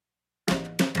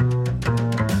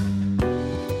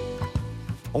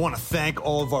want to thank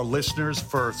all of our listeners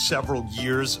for several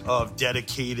years of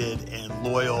dedicated and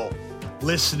loyal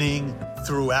listening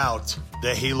throughout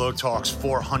the Halo Talks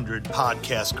 400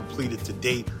 podcast completed to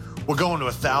date. We're going to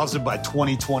 1,000 by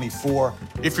 2024.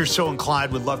 If you're so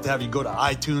inclined, we'd love to have you go to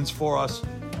iTunes for us,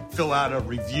 fill out a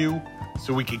review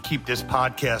so we can keep this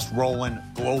podcast rolling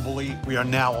globally. We are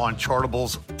now on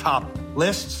Chartable's top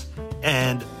lists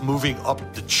and moving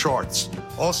up the charts.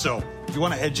 Also, if you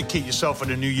want to educate yourself in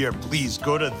the new year, please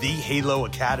go to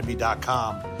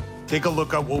thehaloacademy.com. Take a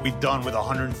look at what we've done with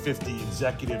 150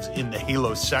 executives in the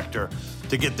Halo sector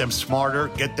to get them smarter,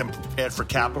 get them prepared for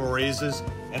capital raises,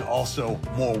 and also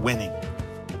more winning.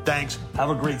 Thanks. Have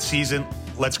a great season.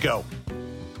 Let's go.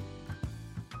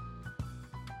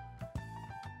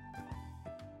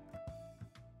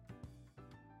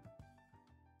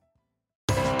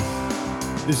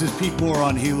 This is Pete Moore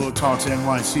on Halo Talks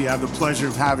NYC. I have the pleasure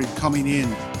of coming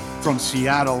in from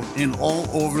Seattle and all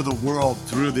over the world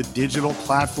through the digital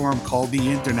platform called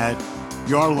the internet.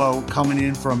 Jarlo coming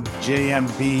in from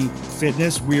JMB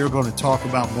Fitness. We are going to talk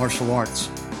about martial arts.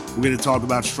 We're going to talk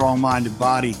about strong-minded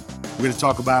body. We're going to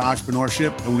talk about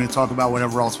entrepreneurship, and we're going to talk about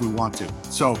whatever else we want to.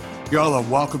 So, Jarlo,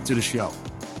 welcome to the show.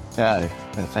 Yeah,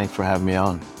 thanks for having me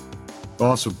on.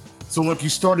 Awesome. So, look, you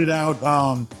started out,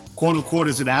 quote unquote,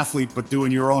 as an athlete, but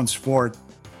doing your own sport,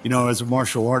 as a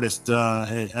martial artist,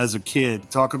 as a kid.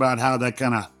 Talk about how that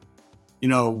kind of,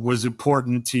 was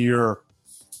important to your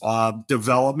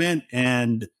development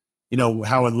and,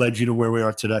 how it led you to where we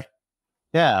are today.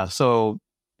 Yeah. So,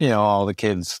 all the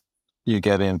kids, you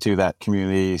get into that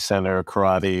community center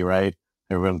karate, right?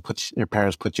 Your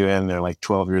parents put you in, they're like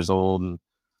 12 years old. And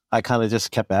I kind of just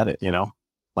kept at it,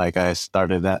 like I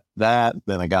started that,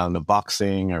 then I got into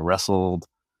boxing, I wrestled,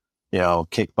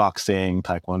 kickboxing,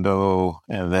 taekwondo,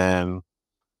 and then,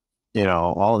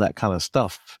 all that kind of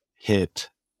stuff hit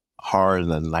hard in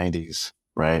the 90s,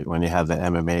 right? When you had the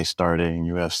MMA starting,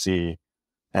 UFC,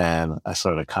 and I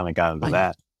sort of kind of got into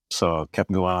that. So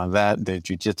kept going on that, did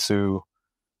jujitsu,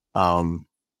 and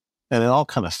it all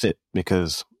kind of fit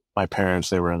because my parents,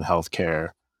 they were in healthcare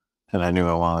and I knew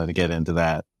I wanted to get into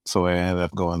that. So I ended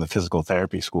up going to physical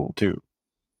therapy school too.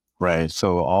 Right.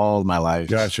 So all my life,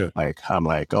 Gotcha. I'm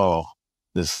like, oh,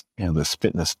 this, this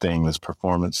fitness thing, this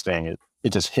performance thing, it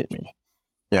just hit me,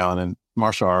 and then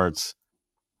martial arts,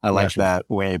 I like that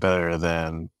way better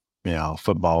than,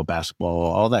 football, basketball,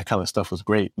 all that kind of stuff was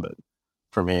great. But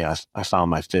for me, I found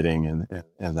my fitting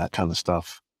and that kind of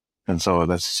stuff. And so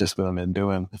that's just what I've been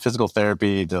doing. Physical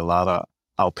therapy, did a lot of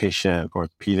outpatient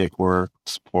orthopedic work,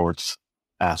 sports,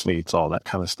 athletes, all that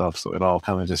kind of stuff. So it all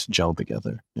kind of just gelled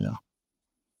together, Yeah.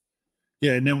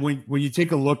 And then when you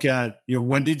take a look at,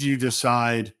 when did you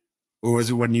decide, or was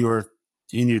it when you were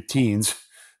in your teens,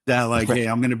 that like, hey,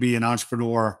 I'm going to be an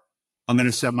entrepreneur. I'm going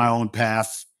to set my own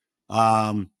path.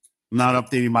 I'm not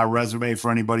updating my resume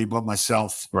for anybody but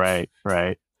myself. Right.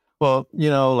 Well,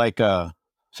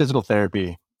 physical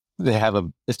therapy,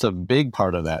 it's a big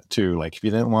part of that too. Like if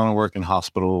you didn't want to work in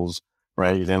hospitals,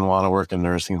 right? You didn't want to work in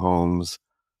nursing homes.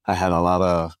 I had a lot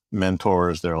of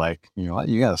mentors. They're like, you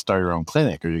got to start your own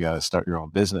clinic or you got to start your own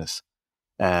business.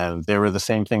 And they were the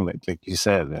same thing like you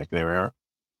said, like they were,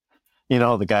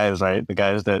 the guys, right? The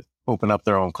guys that open up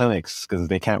their own clinics because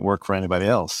they can't work for anybody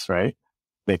else, right?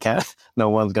 They can't, no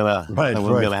one's gonna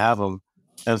have them.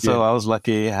 And so I was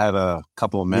lucky, had a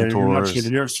couple of mentors.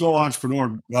 You're a sole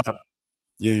entrepreneur.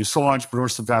 You're sole entrepreneur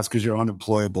sometimes because you're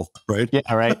unemployable, right?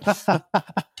 Yeah, right.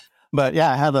 But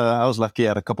yeah, I was lucky.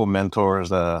 I had a couple of mentors.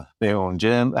 They own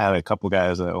gym. I had a couple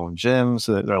guys that own gyms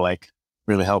that they're like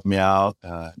really helped me out.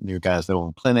 New guys that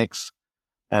own clinics.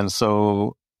 And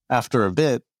so after a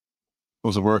bit, I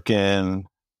was working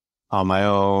on my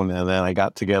own. And then I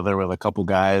got together with a couple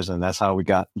guys and that's how we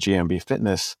got GMB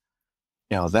Fitness.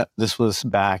 This was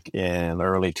back in the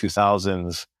early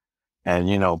 2000s.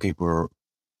 And, people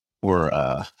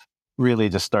were really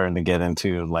just starting to get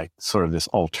into like sort of this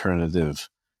alternative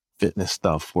fitness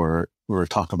stuff where we were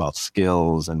talking about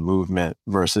skills and movement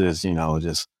versus,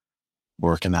 just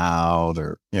working out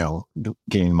or,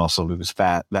 gaining muscle, lose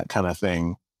fat, that kind of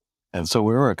thing. And so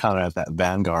we were kind of at that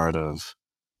vanguard of,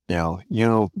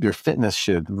 your fitness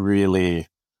should really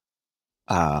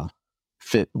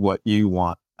fit what you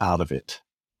want out of it,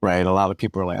 right? A lot of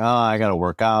people are like, oh, I got to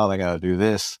work out. I got to do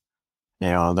this.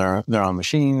 They're on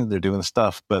machines, they're doing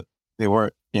stuff, but they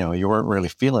weren't, you weren't really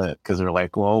feeling it because they're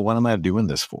like, well, what am I doing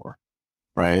this for?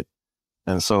 Right.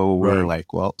 And so we're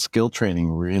like, well, skill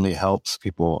training really helps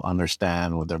people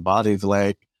understand what their body's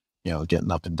like,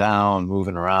 getting up and down,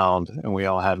 moving around. And we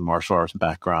all had martial arts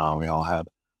background. We all had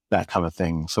that kind of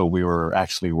thing. So we were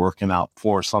actually working out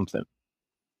for something.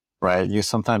 right?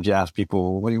 Sometimes you ask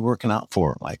people, what are you working out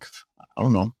for? Like, I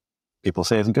don't know. People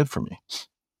say it's good for me,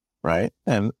 right?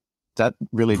 And that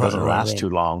really doesn't last too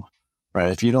long,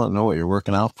 right? If you don't know what you're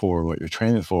working out for, what you're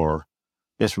training for,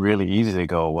 it's really easy to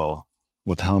go, well,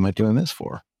 what the hell am I doing this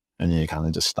for? And you kind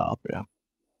of just stop. Yeah.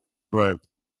 Right.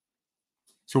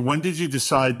 So when did you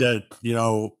decide that,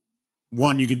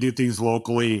 one, you could do things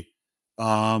locally?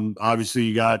 Obviously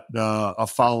you got a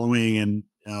following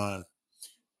and,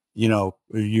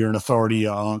 you're an authority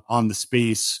on the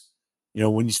space.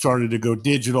 When you started to go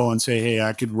digital and say, hey,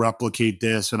 I could replicate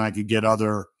this and I could get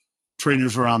other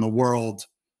trainers around the world,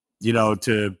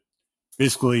 to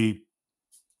basically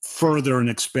further and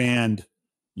expand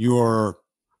your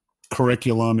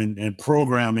curriculum and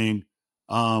programming.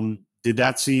 Did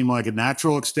that seem like a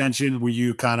natural extension? Were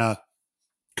you kind of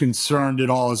concerned at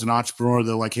all as an entrepreneur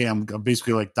that like, hey, I'm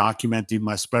basically like documenting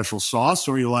my special sauce?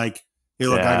 Or are you like, hey,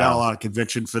 look, I got a lot of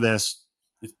conviction for this.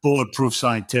 It's bulletproof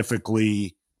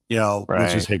scientifically,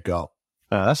 let's just hit go.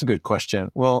 That's a good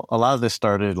question. Well, a lot of this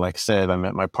started, like I said, I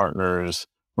met my partners,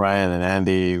 Ryan and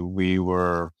Andy. We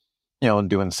were,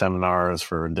 doing seminars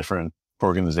for different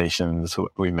organizations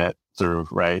we met through,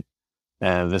 right?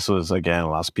 And this was, again,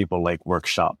 lots of people like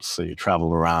workshops. So you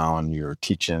travel around, you're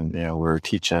teaching, we're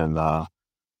teaching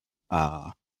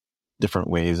different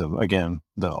ways of, again,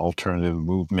 the alternative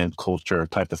movement culture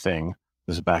type of thing.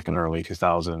 This is back in early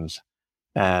 2000s.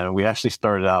 And we actually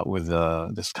started out with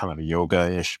this kind of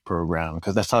yoga-ish program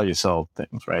because that's how you sell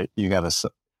things, right? You got to,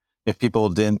 if people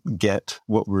didn't get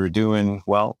what we were doing,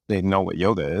 well, they know what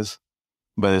yoga is,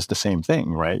 but it's the same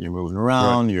thing, right? You're moving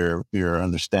around, right. You're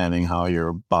understanding how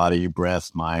your body,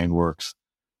 breath, mind works.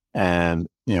 And,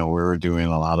 we were doing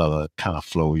a lot of the kind of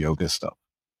flow yoga stuff.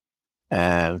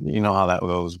 And you know how that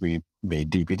goes. We made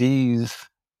DVDs.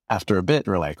 After a bit,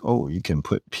 we're like, oh, you can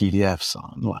put PDFs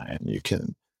online. You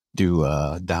can do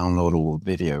downloadable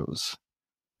videos.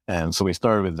 And so we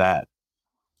started with that.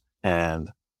 And,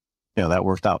 that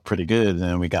worked out pretty good. And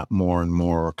then we got more and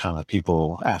more kind of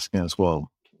people asking us,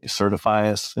 well, can you certify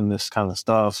us in this kind of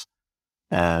stuff?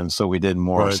 And so we did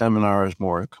more seminars,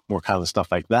 more kind of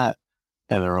stuff like that.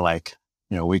 And they were like,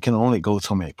 we can only go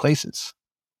so many places.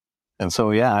 And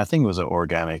so, yeah, I think it was an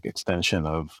organic extension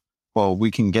of, well,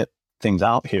 we can get things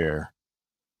out here,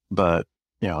 but,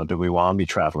 do we want to be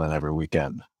traveling every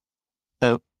weekend?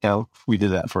 We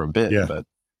did that for a bit,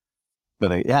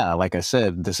 but yeah, like I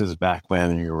said, this is back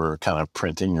when you were kind of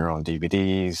printing your own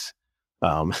DVDs,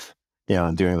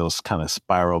 and doing those kind of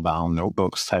spiral bound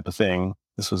notebooks type of thing.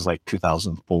 This was like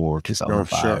 2004,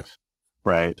 2005,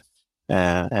 right?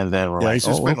 And then we're I used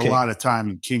to spend a lot of time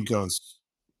in Kinko's.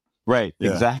 Right,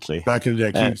 exactly. Back in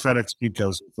the day, FedEx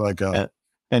Kinko's, like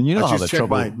and you know how the check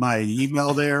trouble. My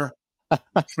email there,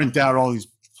 print out all these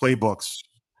playbooks.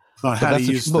 But that's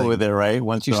the trouble with it, right?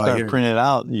 Once you start printing it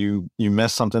out, you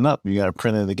mess something up. You got to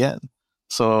print it again.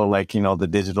 So, like, the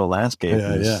digital landscape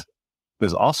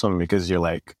is awesome because you're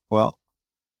like, well,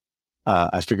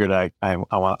 I figured I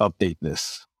want to update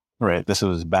this, right? This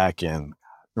was back in,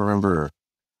 remember,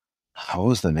 what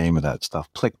was the name of that stuff?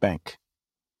 ClickBank,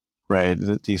 right?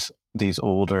 These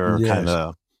older kind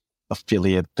of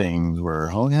affiliate things where,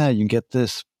 oh yeah, you get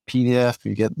this PDF,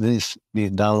 you get these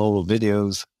downloadable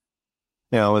videos.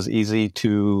 It was easy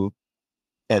to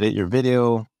edit your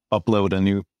video, upload a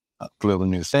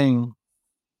new thing,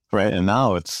 right? And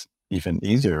now it's even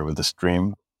easier with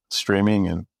the streaming,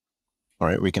 and all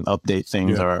right, we can update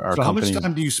things. Our so company. How much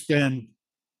time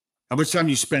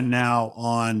do you spend now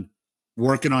on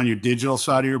working on your digital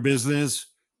side of your business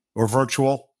or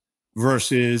virtual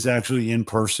versus actually in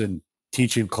person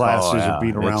teaching classes or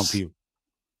being around people?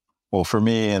 Well, for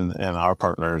me and our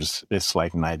partners, it's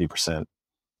like 90%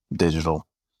 digital,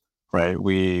 right?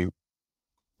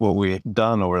 What we've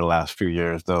done over the last few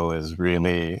years, though, is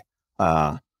really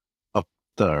up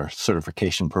the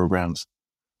certification programs.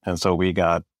 And so we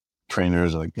got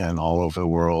trainers, again, all over the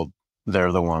world.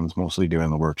 They're the ones mostly doing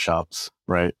the workshops,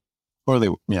 right? Or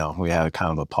we had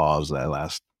kind of a pause that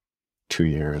last 2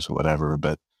 years or whatever,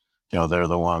 but, they're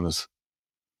the ones,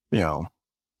 on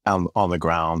the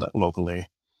ground locally.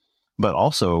 But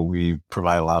also we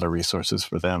provide a lot of resources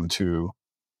for them to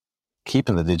keep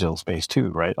in the digital space too,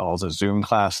 right? All the Zoom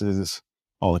classes,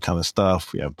 all the kind of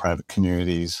stuff. We have private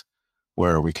communities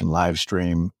where we can live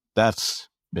stream. That's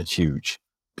been huge.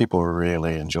 People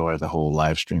really enjoy the whole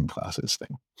live stream classes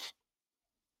thing.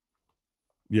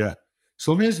 Yeah.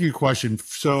 So let me ask you a question.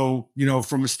 So,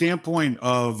 from a standpoint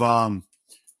of,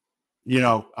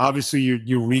 obviously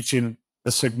you're reaching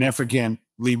a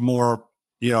significantly more,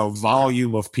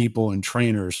 volume of people and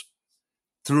trainers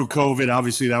through COVID.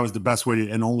 Obviously that was the best way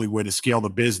and only way to scale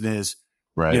the business.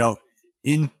 Right.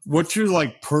 what's your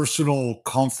like personal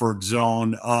comfort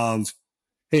zone of,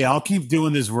 hey, I'll keep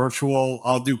doing this virtual,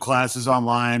 I'll do classes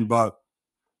online, but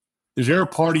is there a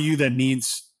part of you that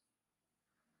needs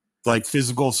like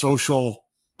physical, social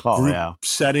Oh group yeah.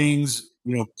 settings,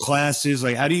 classes?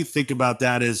 Like, how do you think about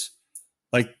that as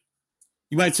like,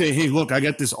 you might say, hey, look, I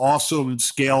got this awesome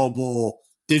scalable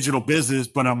digital business,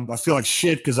 but I feel like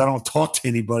shit because I don't talk to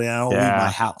anybody. I don't leave my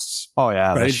Yeah. house. Oh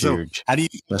yeah. That's Right. So huge. how do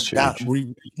you That's that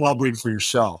huge. recalibrate for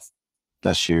yourself?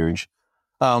 That's huge.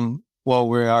 Well,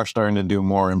 we are starting to do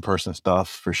more in-person stuff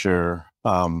for sure.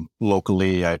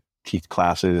 Locally, I teach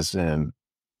classes and,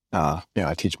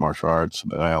 I teach martial arts,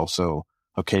 but I also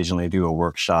occasionally do a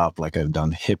workshop, like I've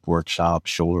done hip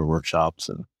workshops, shoulder workshops,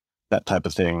 and that type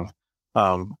of thing.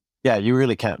 Yeah, you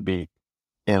really can't be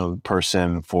in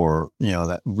person for,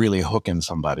 that really hooking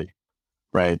somebody,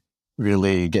 right?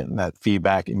 Really getting that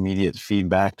feedback, immediate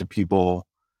feedback to people.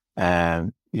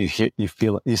 And you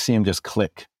see them just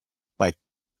click. Like,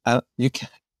 you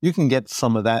can get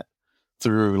some of that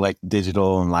through like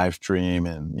digital and live stream.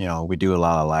 And, we do a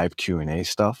lot of live Q&A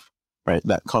stuff, right?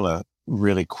 That kind of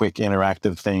really quick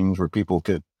interactive things where people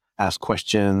could ask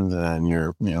questions and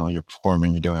you're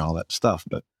performing, you're doing all that stuff.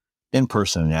 But in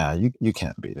person, yeah, you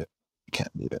can't beat it. You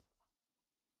can't beat it.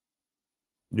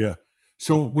 Yeah.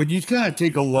 So when you kind of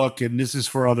take a look, and this is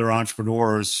for other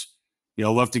entrepreneurs, I'd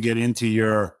love to get into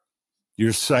your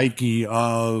psyche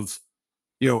of,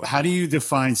 how do you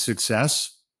define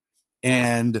success?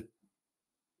 And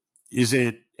is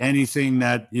it anything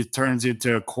that it turns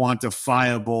into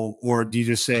quantifiable, or do you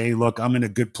just say, hey, look, I'm in a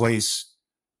good place.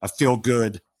 I feel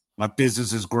good. My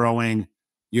business is growing.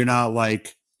 You're not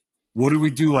like, what did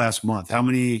we do last month? How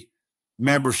many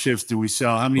memberships do we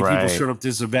sell? How many people Right. showed up to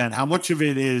this event? How much of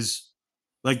it is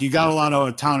like, you got a lot of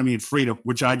autonomy and freedom,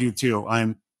 which I do too.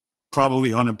 I'm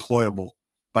probably unemployable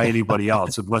by anybody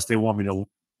else unless they want me to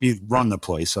run the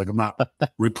place. Like, I'm not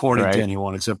reporting to Right.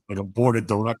 anyone except like a board of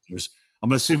directors.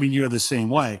 I'm assuming you're the same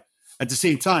way. At the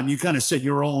same time, you kind of set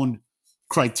your own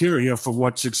criteria for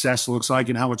what success looks like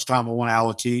and how much time I want to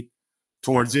allocate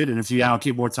towards it. And if you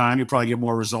allocate more time, you probably get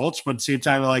more results. But at the same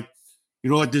time, like,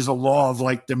 like there's a law of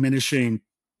like diminishing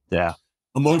Yeah.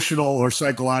 emotional or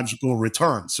psychological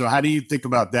return. So how do you think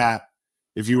about that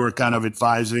if you were kind of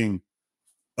advising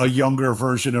a younger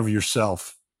version of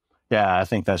yourself? Yeah, I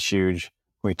think that's huge.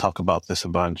 We talk about this a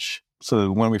bunch.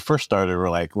 So when we first started, we're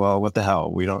like, well, what the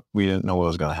hell? We didn't know what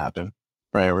was going to happen.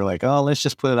 Right. We're like, oh, let's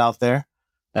just put it out there.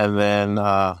 And then,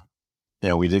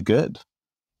 we did good.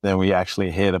 Then we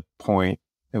actually hit a point.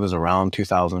 It was around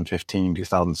 2015,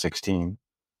 2016,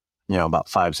 about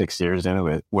 5, 6 years into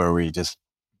it where we just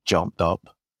jumped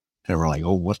up and we're like,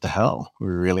 oh, what the hell? We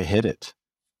really hit it.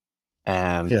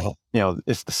 And,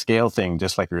 it's the scale thing,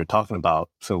 just like we were talking about.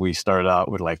 So we started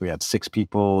out with we had 6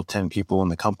 people, 10 people in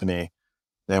the company.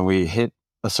 Then we hit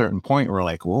a certain point where we're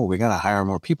like, whoa, we got to hire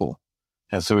more people.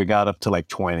 And so we got up to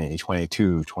 20,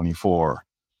 22, 24.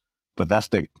 But that's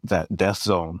that death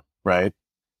zone, right?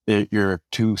 You're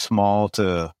too small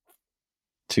to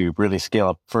really scale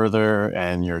up further,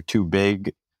 and you're too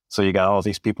big. So you got all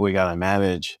these people we got to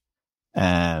manage.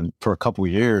 And for a couple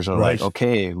of years, we're like,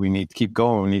 okay, we need to keep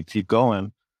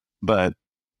going. But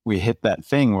we hit that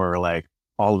thing where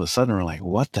all of a sudden we're like,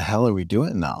 what the hell are we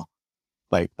doing now?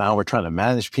 Like, now we're trying to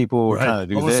manage people. We're trying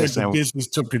to do almost this. Like the business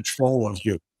took control of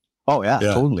you. Oh yeah,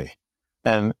 totally.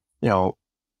 And,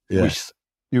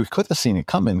 you could have seen it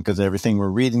coming because everything we're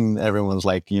reading, everyone's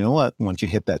like, you know what? Once you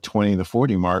hit that 20 to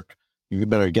 40 mark, you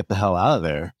better get the hell out of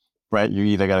there, right? You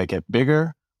either got to get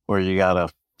bigger or you got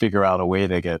to figure out a way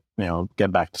to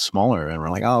get back to smaller. And we're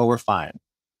like, oh, we're fine.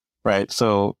 Right.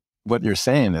 So what you're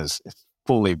saying is it's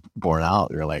fully borne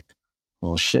out. You're like,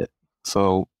 well, shit.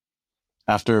 So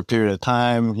after a period of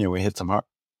time, we hit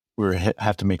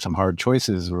have to make some hard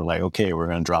choices. We're like, okay, we're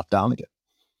going to drop down again.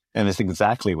 And it's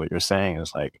exactly what you're saying.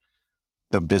 It's like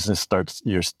the business starts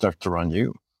to run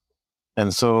you.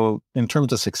 And so in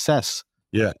terms of success,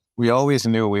 we always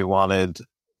knew we wanted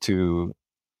to,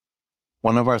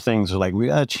 one of our things was we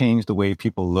got to change the way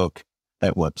people look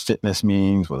at what fitness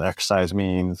means, what exercise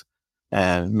means,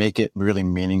 and make it really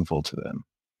meaningful to them.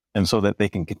 And so that they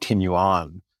can continue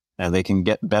on and they can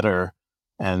get better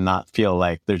and not feel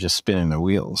like they're just spinning their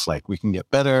wheels. Like, we can get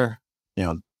better,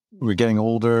 we're getting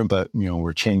older, but,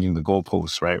 we're changing the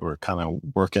goalposts, right? We're kind of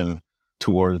working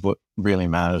towards what really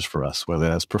matters for us, whether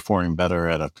that's performing better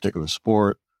at a particular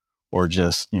sport or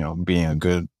just, being a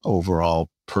good overall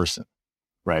person,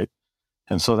 right?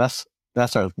 And so that's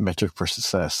our metric for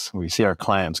success. We see our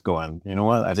clients going, you know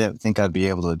what? I didn't think I'd be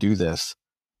able to do this.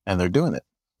 And they're doing it,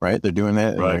 right? They're doing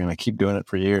it and they're going to keep doing it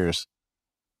for years.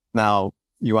 Now,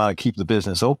 you want to keep the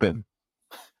business open.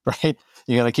 right?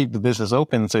 You got to keep the business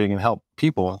open so you can help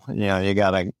people. You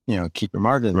got to, keep your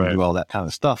margin and do all that kind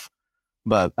of stuff.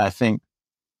 But I think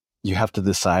you have to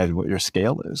decide what your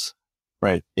scale is,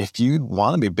 right? If you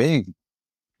want to be big,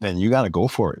 then you got to go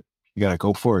for it. You got to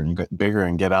go for it and get bigger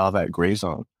and get out of that gray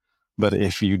zone. But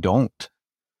if you don't,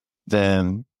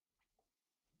 then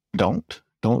don't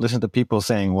listen to people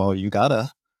saying, well, you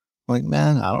gotta. Like,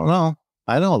 man, I don't know.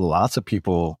 I know lots of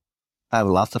people. I have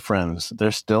lots of friends.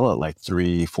 They're still at like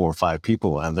 3, 4, 5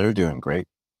 people, and they're doing great,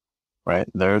 right?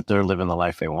 They're living the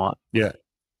life they want. Yeah.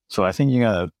 So I think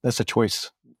that's a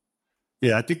choice.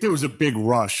 Yeah, I think there was a big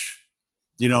rush,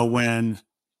 when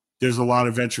there's a lot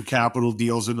of venture capital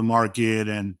deals in the market,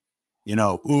 and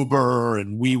Uber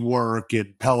and WeWork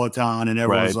and Peloton, and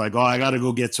everyone's like, oh, I got to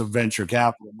go get some venture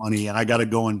capital money, and I got to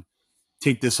go and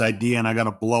take this idea and I got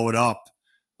to blow it up.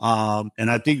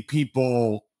 And I think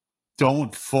people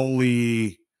don't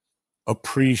fully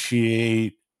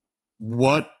appreciate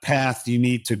what path you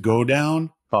need to go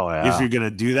down if you're going to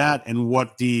do that, and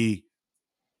what the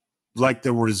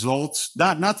results,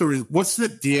 what's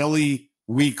the daily,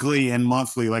 weekly, and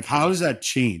monthly, like how does that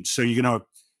change? So you're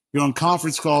on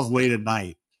conference calls late at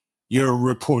night,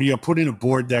 you're putting a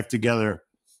board deck together,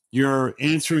 you're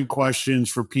answering questions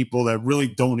for people that really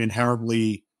don't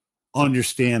inherently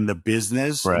understand the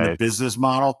business and the business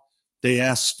model. They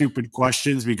ask stupid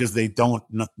questions because they don't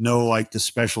know like the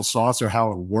special sauce or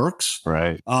how it works.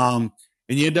 Right. And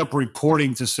you end up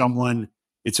reporting to someone.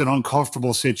 It's an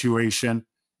uncomfortable situation.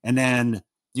 And then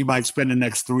you might spend the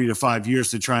next 3 to 5 years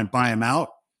to try and buy them out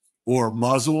or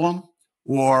muzzle them,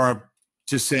 or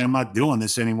just say, I'm not doing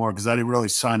this anymore because I didn't really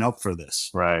sign up for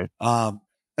this. Right. I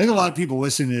think a lot of people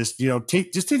listening to this,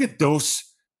 take a dose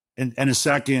and a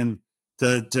second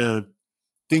to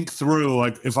think through,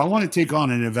 like, if I want to take on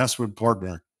an investment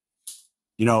partner,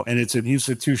 and it's an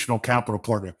institutional capital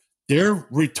partner, their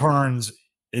returns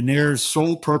and their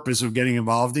sole purpose of getting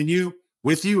involved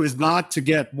with you is not to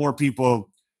get more people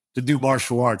to do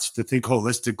martial arts, to think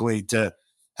holistically, to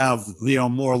have,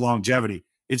 more longevity.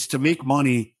 It's to make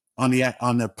money on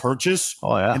the purchase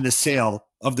and the sale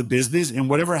of the business, and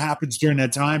whatever happens during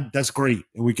that time, that's great.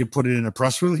 And we can put it in a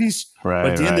press release. Right,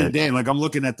 but at the end of the day, like, I'm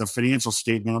looking at the financial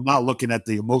statement. I'm not looking at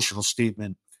the emotional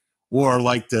statement, or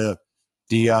like the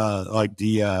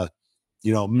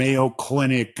Mayo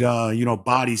Clinic,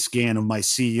 body scan of my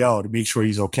CEO to make sure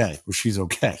he's okay or she's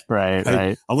okay.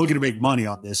 Right. I'm looking to make money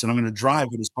on this, and I'm going to drive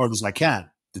it as hard as I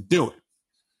can to do it.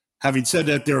 Having said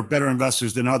that, there are better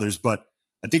investors than others, but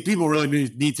I think people really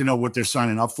need to know what they're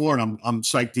signing up for. And I'm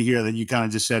psyched to hear that you kind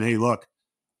of just said, hey, look,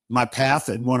 my path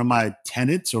and one of my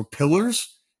tenets or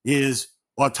pillars is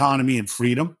autonomy and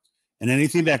freedom. And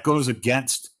anything that goes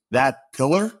against that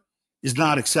pillar is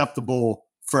not acceptable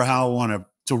for how I want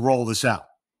to roll this out.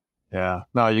 Yeah,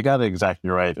 no, you got it exactly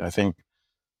right. I think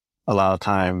a lot of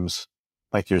times,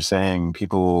 like you're saying,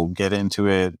 people get into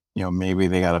it, maybe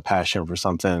they got a passion for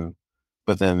something,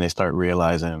 but then they start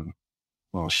realizing,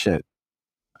 well, shit,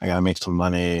 I got to make some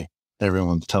money.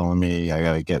 Everyone's telling me I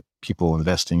got to get people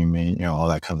investing in me, all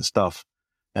that kind of stuff.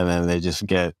 And then they just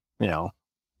get,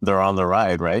 they're on the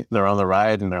ride, right? They're on the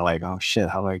ride and they're like, oh shit,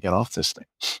 how do I get off this thing?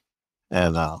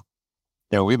 And,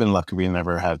 we've been lucky. We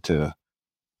never had to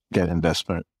get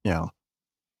investment.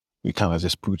 We kind of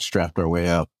just bootstrapped our way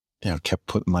up, kept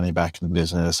putting money back in the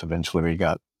business. Eventually we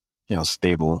got,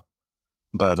 stable.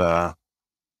 But, I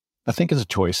think it's a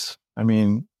choice. I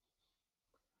mean,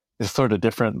 it's sort of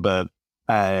different, but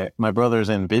my brother's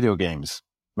in video games.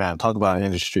 Man, talk about an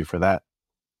industry for that.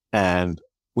 And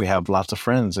we have lots of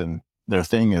friends, and their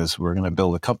thing is, we're going to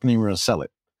build a company, we're going to sell it.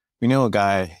 We know a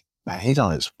guy, he's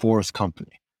on his 4th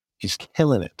company. He's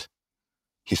killing it.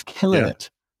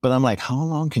 But I'm like, how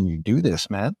long can you do this,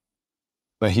 man?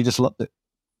 But he just loved it.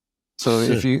 So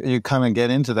if you kind of get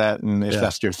into that, and if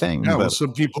that's your thing. Yeah, well,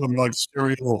 some people are like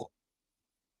serial.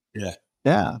 Yeah.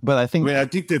 Yeah, but I think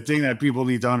the thing that people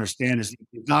need to understand is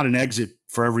it's not an exit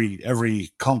for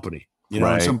every company.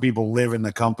 Some people live in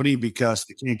the company because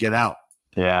they can't get out.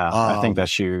 Yeah, I think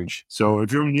that's huge. So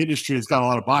if you're in the industry, it's got a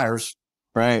lot of buyers.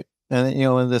 Right. And,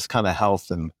 in this kind of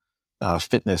health and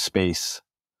fitness space,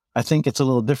 I think it's a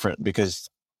little different, because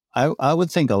I would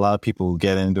think a lot of people who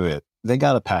get into it, they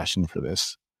got a passion for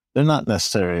this. They're not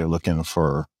necessarily looking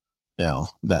for,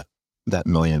 that $1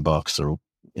 million or,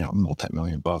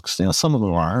 multi-million bucks. Some of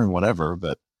them are and whatever,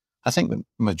 but I think the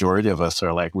majority of us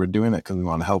are like, we're doing it because we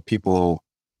want to help people,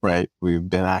 right? We've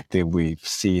been active. We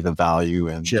see the value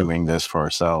in doing this for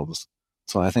ourselves.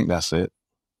 So I think that's it.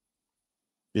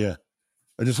 Yeah.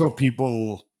 I just hope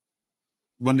people,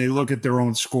 when they look at their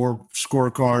own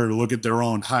scorecard or look at their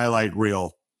own highlight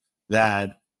reel,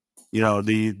 that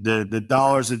the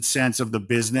dollars and cents of the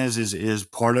business is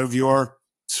part of your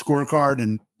scorecard,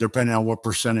 and depending on what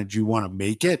percentage you want to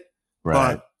make it.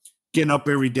 Right. But getting up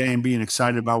every day and being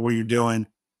excited about what you're doing,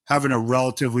 having a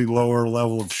relatively lower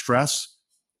level of stress,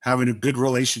 having a good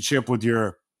relationship with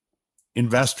your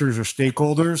investors or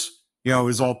stakeholders,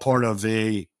 is all part of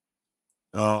a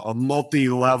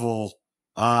multi-level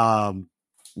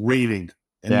rating,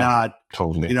 and not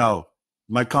totally.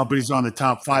 My company's on the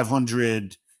top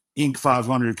 500 Inc.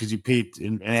 500 because you paid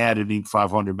and added Inc.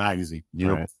 500 magazine.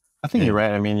 Right. I think you're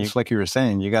right. I mean, it's like you were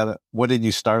saying, what did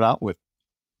you start out with?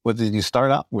 What did you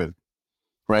start out with?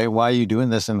 Right? Why are you doing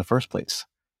this in the first place?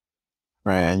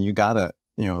 Right. And you gotta,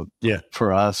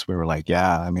 for us, we were like,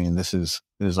 I mean, this is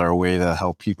our way to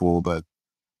help people, but,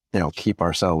 keep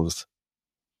ourselves,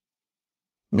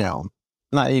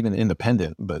 not even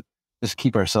independent, but just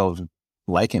keep ourselves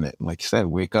liking it. Like you said,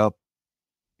 wake up,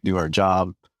 do our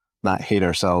job, not hate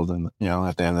ourselves. And,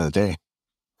 at the end of the day,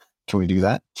 can we do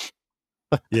that?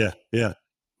 Yeah.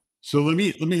 So let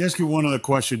me ask you one other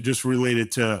question, just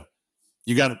related to,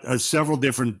 you got several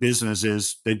different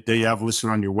businesses that you have listed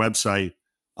on your website.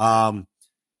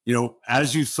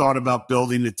 As you thought about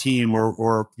building the team,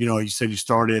 or you said you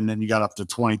started and then you got up to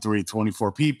 23,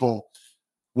 24 people.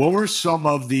 What were some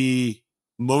of the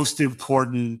most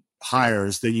important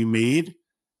hires that you made?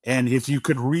 And if you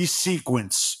could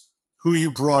resequence who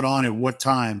you brought on at what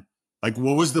time, like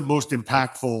what was the most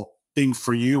impactful thing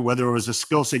for you, whether it was a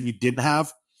skill set you didn't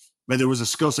have, whether it was a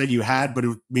skill set you had, but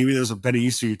maybe there was a better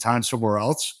use of your time somewhere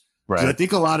else. Right. I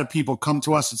think a lot of people come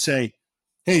to us and say,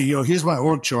 hey, here's my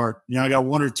org chart. I got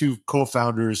one or two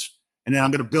co-founders, and then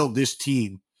I'm going to build this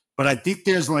team. But I think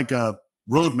there's like a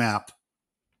roadmap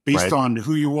based on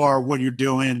who you are, what you're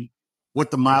doing,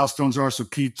 what the milestones are. So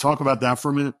can you talk about that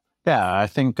for a minute? Yeah, I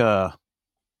think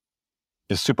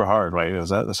it's super hard, right?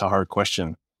 That's a hard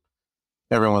question.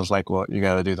 Everyone's like, well, you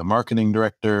got to do the marketing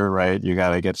director, right? You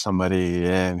got to get somebody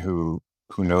in who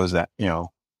knows that, the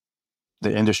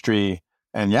industry.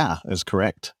 And is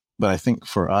correct. But I think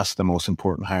for us, the most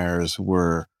important hires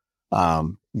were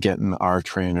getting our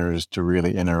trainers to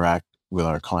really interact with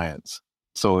our clients.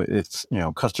 So it's,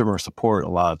 customer support a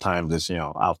lot of times is,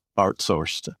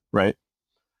 outsourced, right?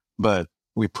 But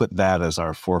we put that as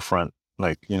our forefront,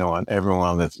 like, on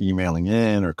everyone that's emailing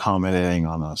in or commenting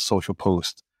on a social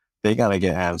post, they got to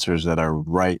get answers that are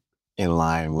right in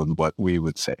line with what we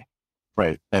would say,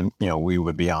 right? And, we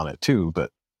would be on it too,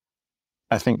 but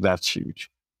I think that's huge.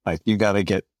 Like, you got to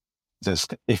get this,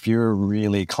 if you're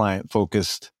really client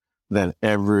focused, then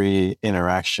every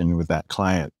interaction with that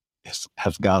client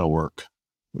has got to work.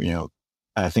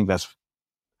 I think that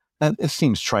it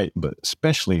seems trite, but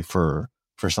especially for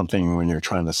something when you're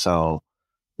trying to sell,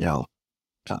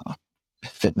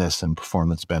 fitness and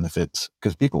performance benefits,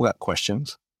 because people got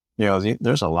questions.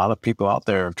 There's a lot of people out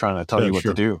there trying to tell you what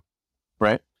to do,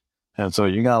 right? And so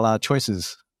you got a lot of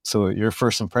choices. So your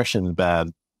first impression is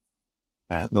bad,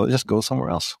 they'll just go somewhere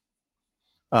else.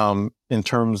 In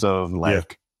terms of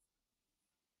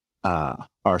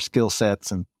our skill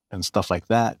sets and stuff like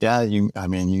that, you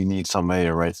need somebody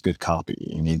that writes good copy.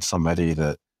 You need somebody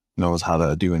that knows how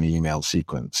to do an email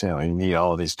sequence. You need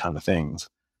all of these kind of things.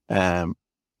 And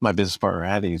my business partner,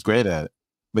 Addie, is great at it.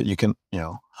 But you can,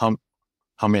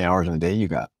 how many hours in a day you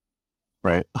got,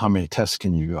 right? How many tests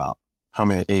can you go out? How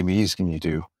many ABs can you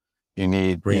do? You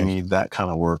need that kind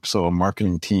of work. So a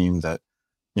marketing team that,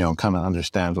 kind of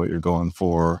understands what you're going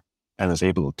for and is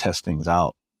able to test things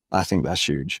out. I think that's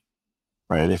huge,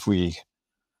 right? If we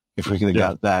could have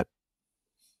got that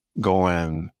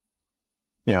going,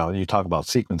 you talk about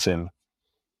sequencing.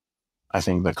 I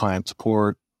think the client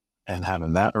support and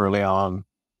having that early on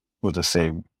would have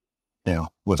saved,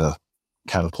 would have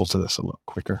catapulted us a little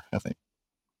quicker, I think.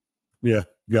 Yeah,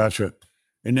 gotcha.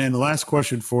 And then the last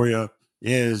question for you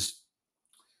is,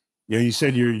 you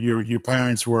said your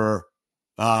parents were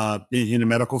in the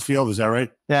medical field. Is that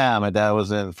right? Yeah, my dad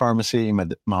was in pharmacy. My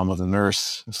mom was a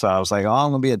nurse. So I was like, oh,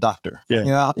 I'm going to be a doctor.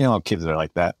 Yeah. Kids are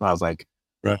like that. And I was like,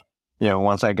 right.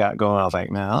 Once I got going, I was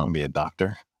like, man, I don't want to be a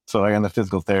doctor. So I got into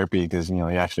physical therapy because, you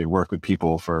actually work with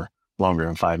people for longer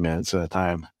than 5 minutes at a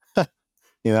time.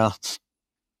 Yeah.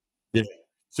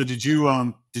 So did you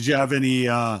have any, do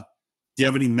you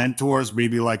have any mentors,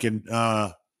 maybe like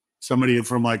somebody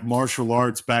from like martial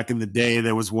arts back in the day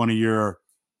that was one of your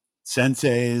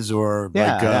senseis, or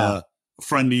a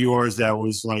friend of yours that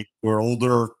was like your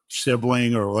older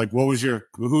sibling, or like who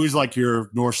is like your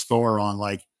North Star on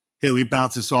like, hey, we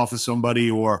bounce this off of somebody,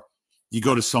 or you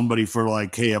go to somebody for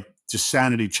like, hey, just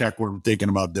sanity check what I'm thinking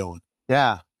about doing?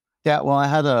 Yeah. Well, I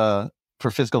had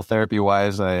for physical therapy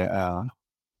wise,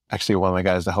 I actually one of the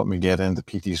guys that helped me get into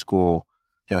PT school.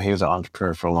 He was an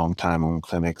entrepreneur for a long time, owned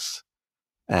clinics,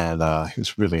 and he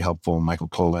was really helpful, Michael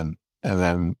Tolan. And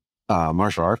then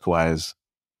martial arts wise,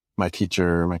 my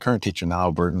current teacher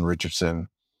now, Burton Richardson,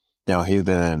 he's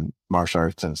been in martial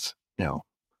arts since,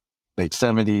 late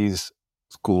 70s,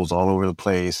 schools all over the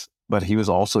place. But he was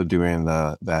also doing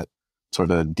that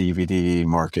sort of DVD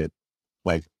market,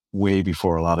 like way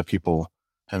before a lot of people.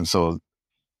 And so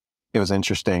it was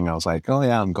interesting. I was like, oh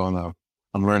yeah, I'm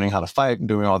learning how to fight and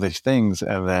doing all these things.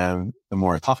 And then the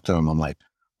more I talked to him, I'm like,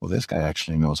 well, this guy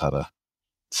actually knows how to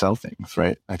sell things,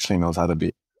 right? Actually knows how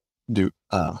to do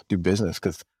business,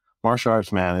 because martial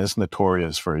arts, man, is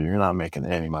notorious for you're not making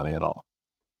any money at all,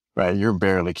 right? You're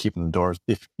barely keeping the doors,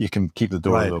 if you can keep the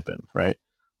doors open, right?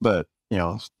 But,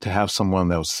 to have someone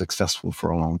that was successful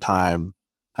for a long time,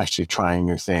 actually trying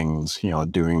new things,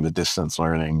 doing the distance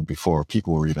learning before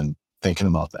people were even thinking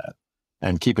about that,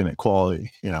 and keeping it quality.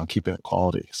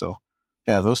 So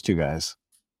yeah, those two guys,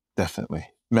 definitely.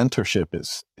 Mentorship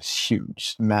is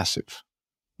huge, massive.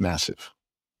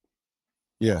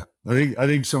 Yeah. I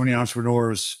think so many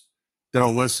entrepreneurs that are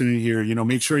listening here,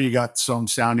 make sure you got some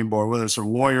sounding board, whether it's a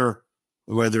lawyer,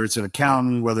 whether it's an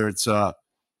accountant, whether it's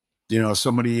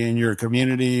somebody in your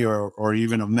community or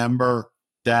even a member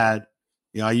that,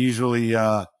 I usually,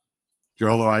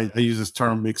 Jarlo, I use this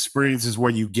term, experience is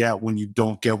what you get when you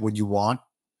don't get what you want.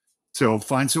 So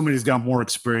find somebody who's got more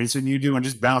experience than you do and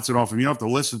just bounce it off them. You don't have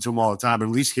to listen to them all the time, but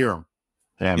at least hear them.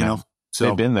 Yeah, man. So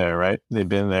they've been there, right? They've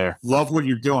been there. Love what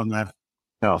you're doing, man.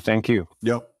 No, thank you.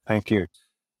 Yep. Thank you.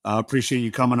 I appreciate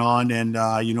you coming on. And,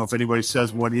 if anybody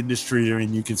says what industry you're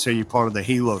in, you can say you're part of the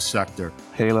Halo sector.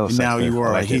 Halo sector. Now you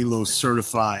are a Halo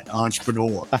certified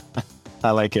entrepreneur.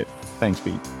 I like it. Thanks,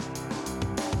 Pete.